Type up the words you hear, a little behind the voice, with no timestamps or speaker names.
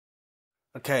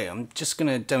Okay, I'm just going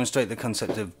to demonstrate the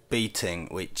concept of beating,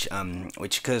 which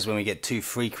occurs when we get two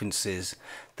frequencies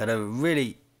that are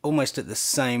really almost at the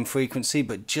same frequency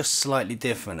but just slightly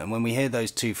different. And when we hear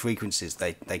those two frequencies,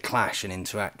 they clash and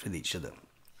interact with each other.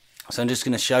 So I'm just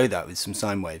going to show that with some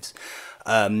sine waves.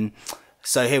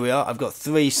 So here we are. I've got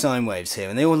three sine waves here,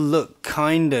 and they all look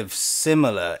kind of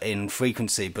similar in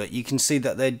frequency, but you can see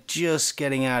that they're just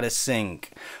getting out of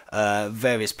sync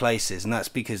various places, and that's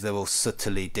because they're all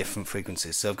subtly different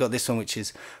frequencies. So I've got this one which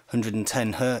is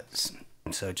 110 Hertz,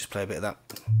 so just play a bit of that.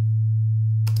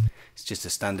 It's just a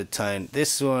standard tone.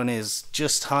 This one is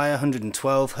just higher,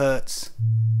 112 Hertz.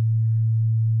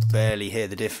 Barely hear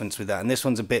the difference with that, and this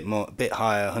one's a bit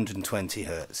higher, 120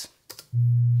 Hertz.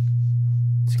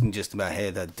 So you can just about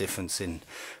hear that difference in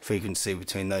frequency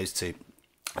between those two.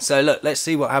 So look, let's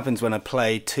see what happens when I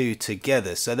play two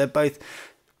together. So they're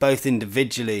both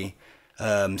individually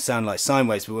sound like sine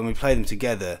waves, but when we play them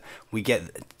together, we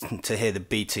get to hear the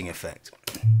beating effect.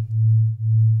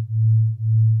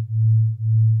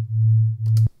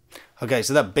 Okay,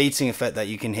 so that beating effect that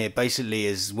you can hear basically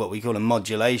is what we call a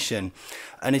modulation,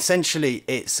 and essentially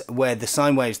it's where the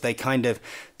sine waves they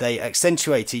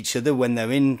accentuate each other when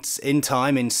they're in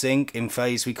time, in sync, in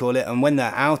phase we call it, and when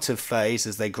they're out of phase,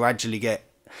 as they gradually get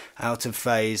out of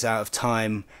phase, out of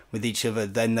time with each other,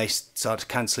 then they start to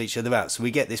cancel each other out. So we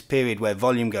get this period where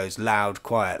volume goes loud,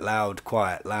 quiet, loud,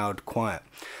 quiet, loud, quiet.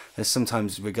 It's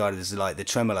sometimes regarded as like the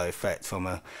tremolo effect from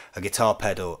a guitar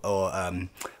pedal,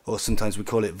 or sometimes we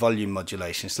call it volume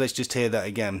modulation. So let's just hear that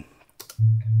again.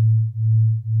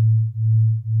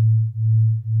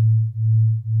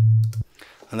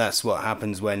 And that's what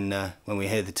happens when we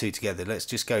hear the two together. Let's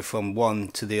just go from one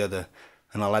to the other,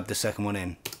 and I'll add the second one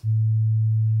in.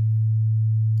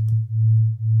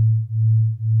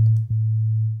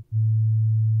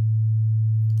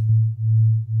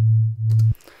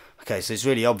 Okay, so it's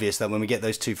really obvious that when we get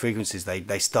those two frequencies,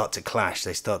 they start to clash,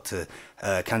 they start to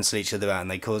cancel each other out, and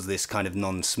they cause this kind of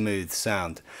non-smooth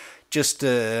sound. Just,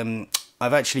 I've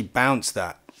actually bounced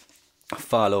that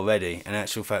file already. In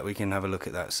actual fact, we can have a look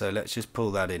at that. So let's just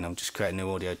pull that in. I'm just creating a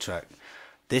new audio track.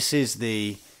 This is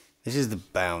the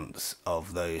bounce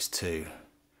of those two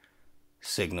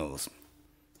signals.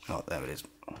 Oh, there it is.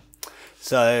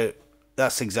 So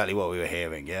that's exactly what we were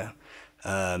hearing, yeah.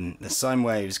 The sine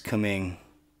waves coming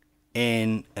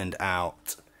in and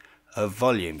out of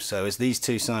volume. So as these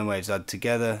two sine waves add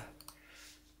together,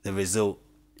 the result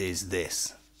is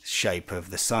this shape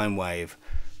of the sine wave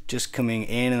just coming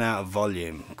in and out of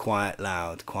volume, quiet,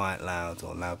 loud,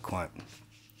 or loud, quiet.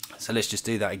 So let's just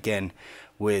do that again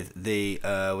with the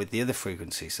other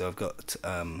frequency. So I've got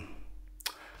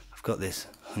this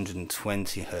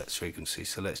 120 Hertz frequency,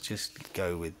 so let's just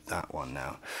go with that one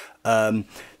now.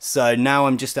 So now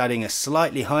I'm just adding a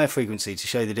slightly higher frequency to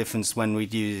show the difference when we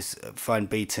use fine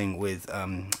beating with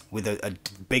a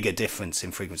bigger difference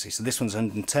in frequency. So this one's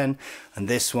 110 and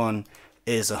this one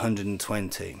is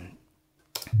 120.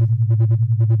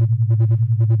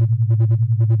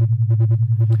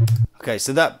 Okay,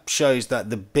 so that shows that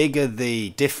the bigger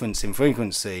the difference in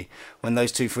frequency, when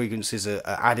those two frequencies are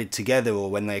added together or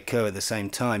when they occur at the same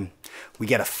time, we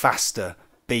get a faster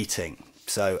beating.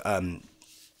 So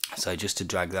so just to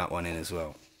drag that one in as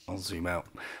well, I'll zoom out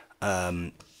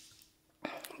a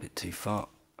bit too far.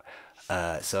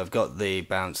 So I've got the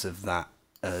bounce of that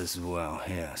as well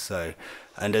here. So,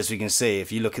 and as we can see,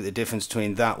 if you look at the difference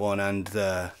between that one and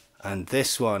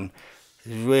this one,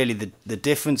 really the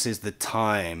difference is the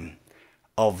time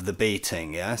of the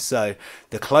beating, yeah. So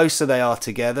the closer they are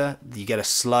together, you get a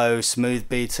slow, smooth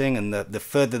beating, and the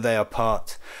further they are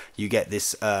apart, you get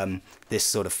this this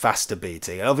sort of faster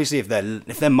beating. And obviously, if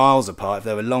they're miles apart, if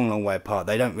they're a long way apart,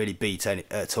 they don't really beat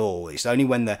at all. It's only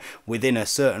when they're within a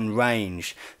certain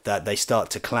range that they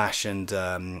start to clash and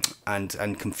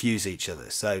confuse each other.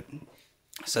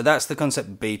 So that's the concept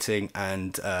of beating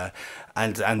and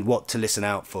what to listen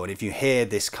out for. And if you hear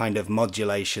this kind of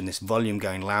modulation, this volume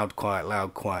going loud,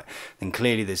 quiet, then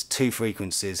clearly there's two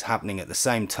frequencies happening at the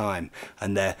same time,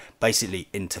 and they're basically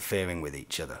interfering with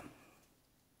each other.